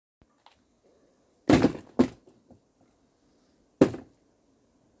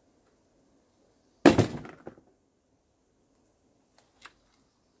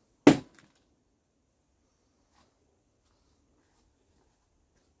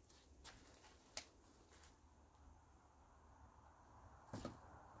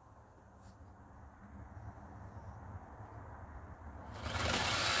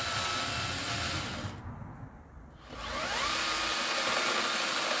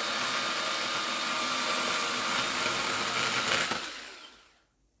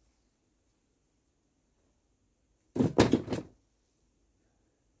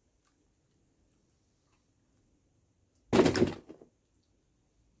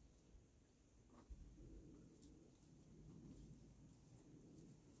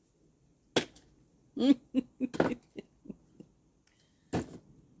God,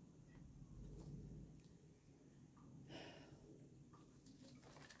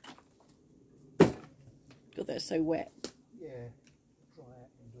 they're so wet. Yeah, dry out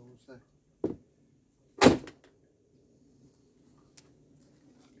indoors. So.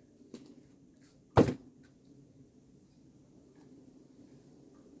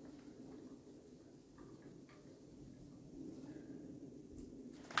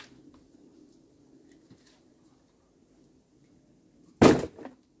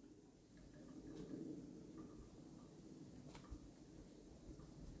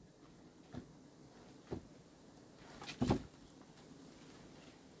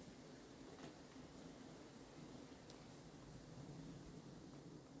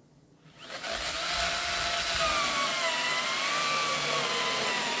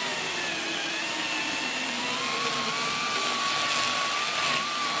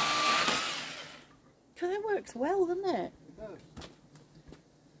 That works well, doesn't it? It does.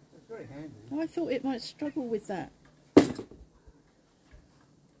 It's very handy. I thought it might struggle with that.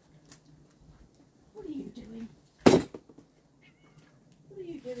 What are you doing? What are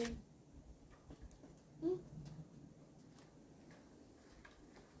you doing? Hmm?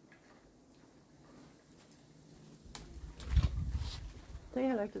 Say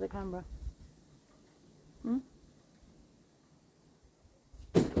hello to the camera. Hmm?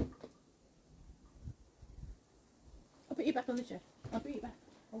 I'll put you back on the chair. I'll put you back.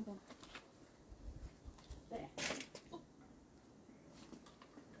 Hold on. There. Oh.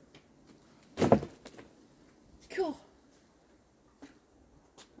 Cool.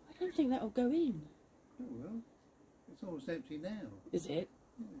 I don't think that'll go in. Oh well, it's almost empty now. Is it?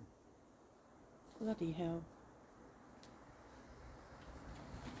 Yeah. Bloody hell.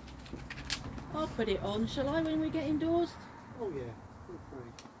 I'll put it on, shall I, when we get indoors? Oh yeah, feel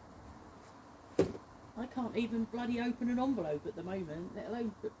free. I can't even bloody open an envelope at the moment, let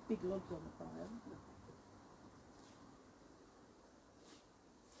alone put big logs on the fire.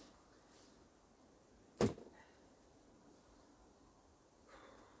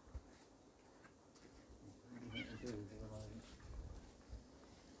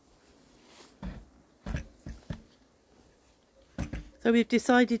 So we've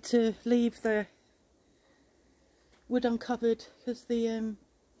decided to leave the wood uncovered because the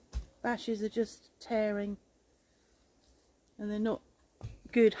bashes are just tearing and they're not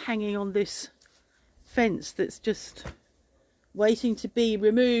good hanging on this fence that's just waiting to be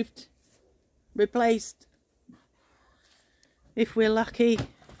removed, replaced, if we're lucky.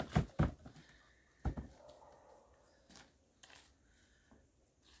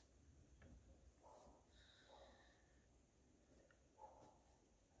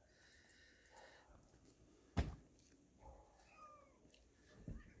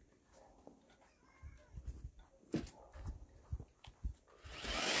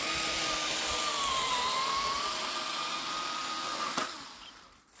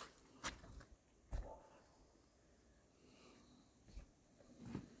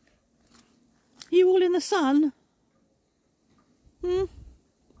 You all in the sun? Hmm?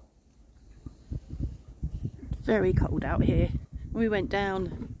 Very cold out here. We went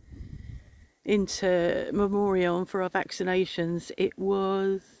down into Memorial for our vaccinations. It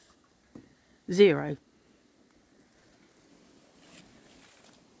was 0.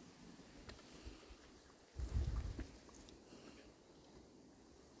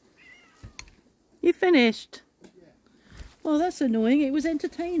 You finished? Yeah. Oh, that's annoying. It was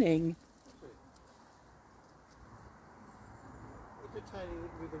entertaining. Entertaining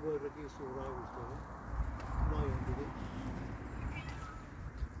with the word I used to what I was doing. My end of it.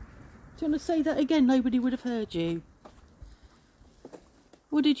 Do you want to say that again? Nobody would have heard you.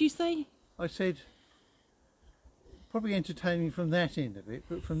 What did you say? I said probably entertaining from that end of it,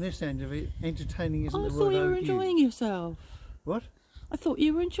 but from this end of it, entertaining isn't the word I thought you were would enjoying use. yourself. What? I thought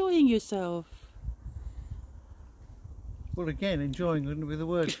you were enjoying yourself. Well, again, enjoying wouldn't be the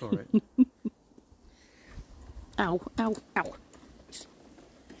word for it. Ow, ow, ow.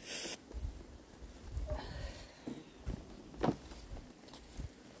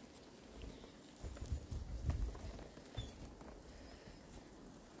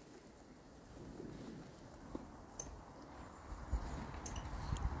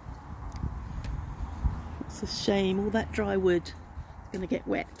 It's a shame, all that dry wood is going to get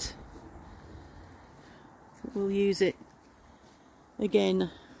wet. So we'll use it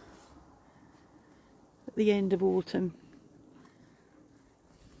again at the end of autumn.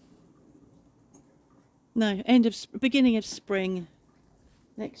 No, beginning of spring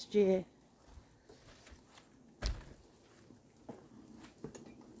next year.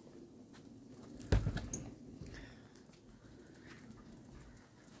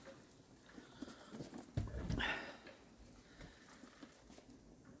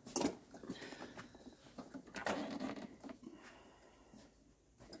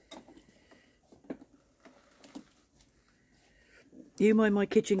 You mind my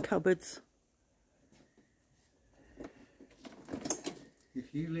kitchen cupboards.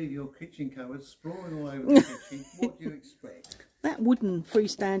 If you leave your kitchen cupboards sprawling all over the kitchen, what do you expect? That wooden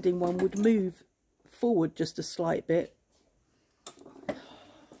freestanding one would move forward just a slight bit.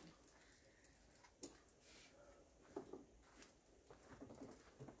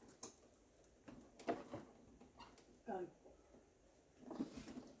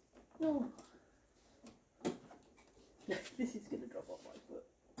 Oh. This is going to drop off my foot.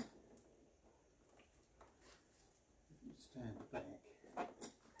 Stand back.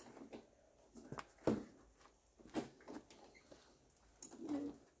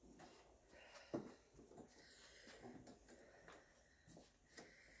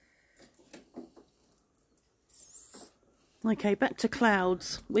 Okay, back to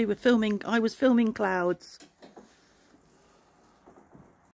clouds. I was filming clouds.